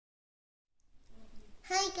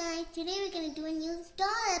Today we're gonna do a new doll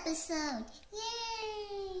episode.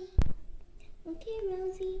 Yay! Okay,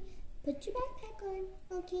 Rosie, put your backpack on.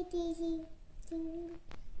 Okay, Daisy. Do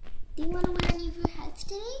you want to wear any of your hats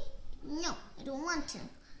today? No, I don't want to.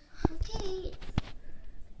 Okay.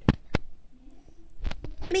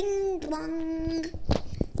 Bing bong.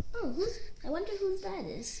 Oh, I wonder whose that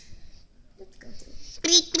is. Let's go to it.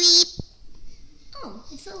 Bleep bleep. Oh,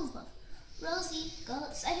 it's Silverpuff. Rosie, go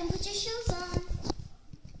outside and put your shoes on.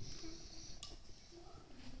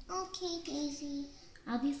 Okay, Daisy.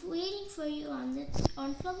 I'll be waiting for you on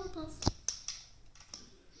Flubberpuff.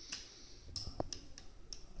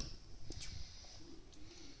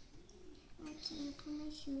 Okay, I'll put my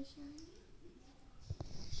shoes on.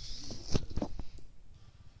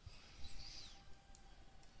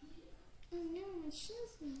 Oh no, my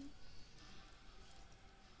shoes now.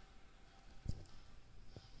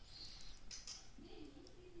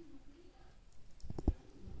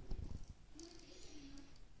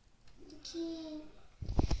 Okay.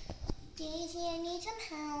 Daisy, I need some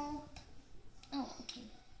help. Oh, okay.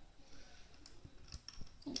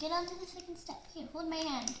 Get onto the second step. Here, hold my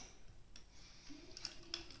hand.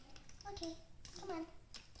 Okay, come on.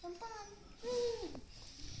 Jump on. Woo.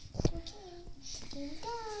 Okay, here we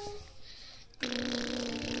go.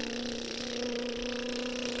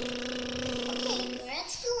 Okay, we're at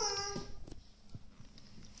school.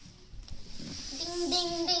 Ding,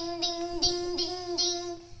 ding, ding, ding, ding, ding, ding.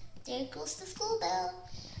 There goes the school bell.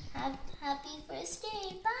 Happy first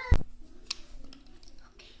day. Bye.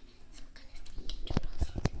 Okay, so we're gonna get to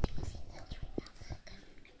Rosie's house right now.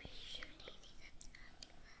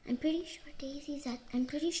 I'm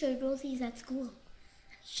pretty sure Rosie's at school.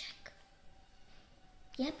 Let's check.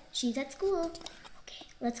 Yep, she's at school. Okay,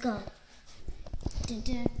 let's go. Dun,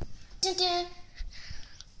 dun, dun, dun.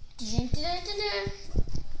 Dun, dun, dun, dun.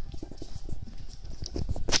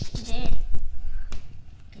 Dun.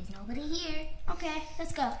 There's nobody here. Okay,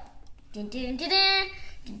 let's go. Dun, dun, dun, dun.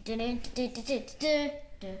 Dun, dun, dun, dun, dun, dun,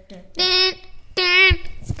 dun, dun, dun.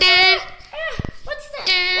 What's that?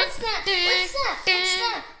 What's that? What's that? What's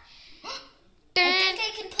that? I think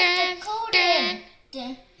I can put the code in.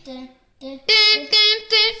 Dun, dun, dun,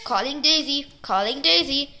 dun. Calling Daisy, calling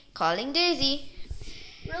Daisy, calling Daisy.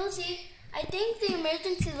 Rosie, I think the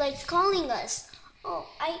emergency light's calling us. Oh,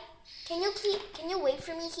 can you wait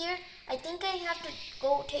for me here? I think I have to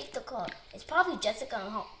go take the call. It's probably Jessica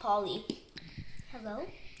and Polly. Hello?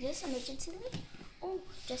 Yes, emergency light? Oh,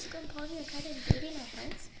 Jessica and Polly are kind of invading our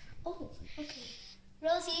house. Oh, okay.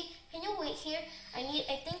 Rosie, can you wait here? I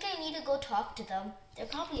think I need to go talk to them. They're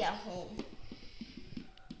probably at home.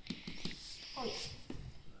 Oh yeah.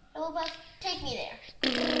 Hello, Buff. Take me there.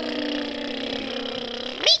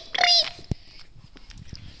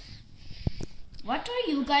 What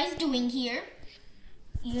are you guys doing here?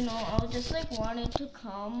 You know, I just wanted to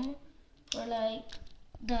come for I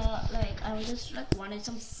was just wanted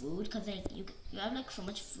some food because you have so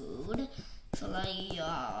much food. So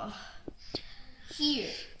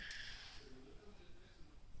here.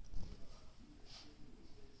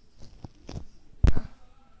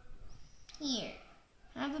 Here.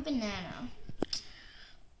 Have a banana.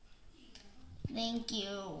 Thank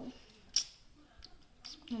you.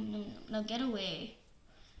 Now get away.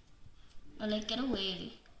 Get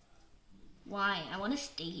away. Why? I want to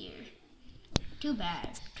stay here. Too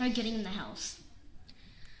bad. Try getting in the house.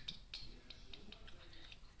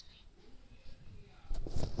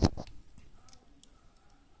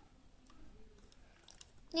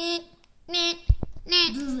 That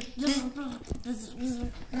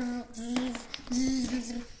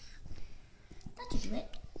should do it.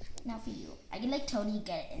 Now for you. I can totally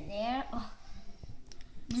get it in there. Oh.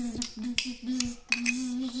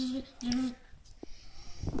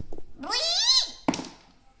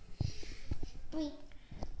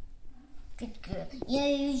 Good girl. Yeah,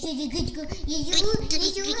 you're such a good girl. Yes, you are.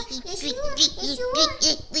 Yes, you are. Yes, you are. Yes, you are.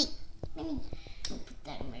 Let me go put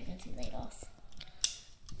that emergency light off.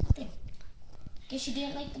 There. Guess she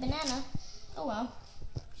didn't like the banana. Oh well.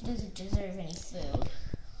 She doesn't deserve any food.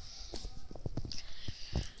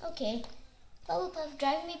 Okay. Flubberpuff,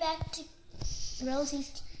 drive me back to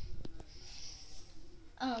Rosie's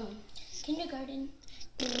kindergarten.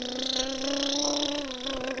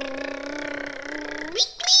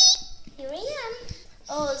 Here I am.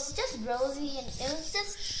 Oh, it's just Rosie and it was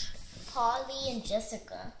just Polly and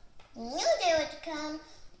Jessica. I knew they would come,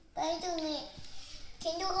 but I don't know.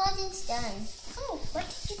 Kindergarten's done. Oh, what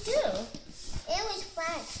did you do? It was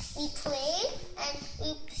fun. We played and we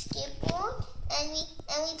skateboard and we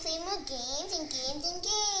played more games and games and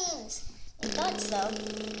games. I thought so.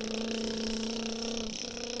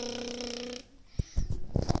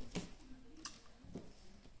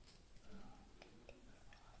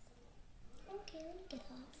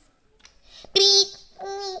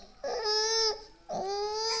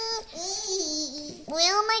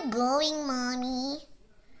 going, Mommy?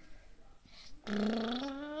 Mommy,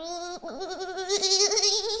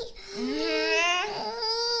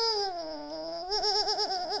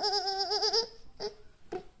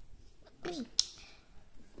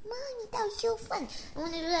 that was so fun. I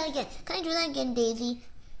want to do that again. Can I do that again, Daisy?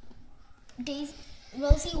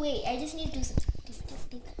 Rosie, wait. I just need to do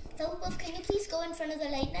something. So, Wolf, can you please go in front of the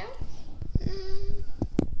light now?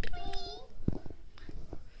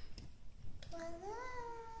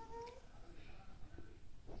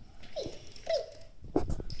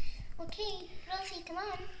 Okay, Rosie, come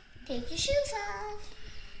on. Take your shoes off.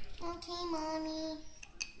 Okay, Mommy.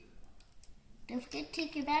 Don't forget to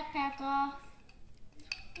take your backpack off.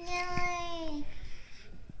 Yay!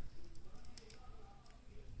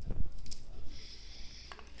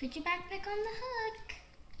 Put your backpack on the hook.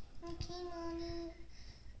 Okay, Mommy.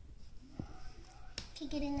 Okay,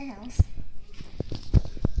 get in the house.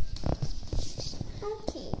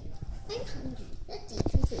 Okay, I'm hungry. Let's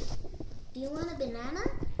eat some food. Do you want a banana?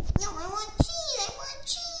 No, I want cheese. I want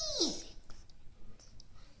cheese.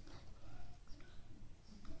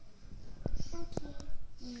 Okay.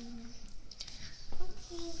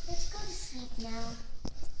 Okay, let's go to sleep now.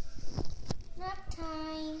 Nap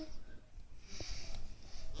time.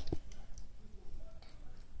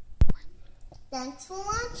 Thanks for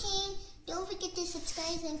watching. Don't forget to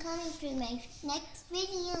subscribe and comment for my next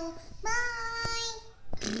video. Bye.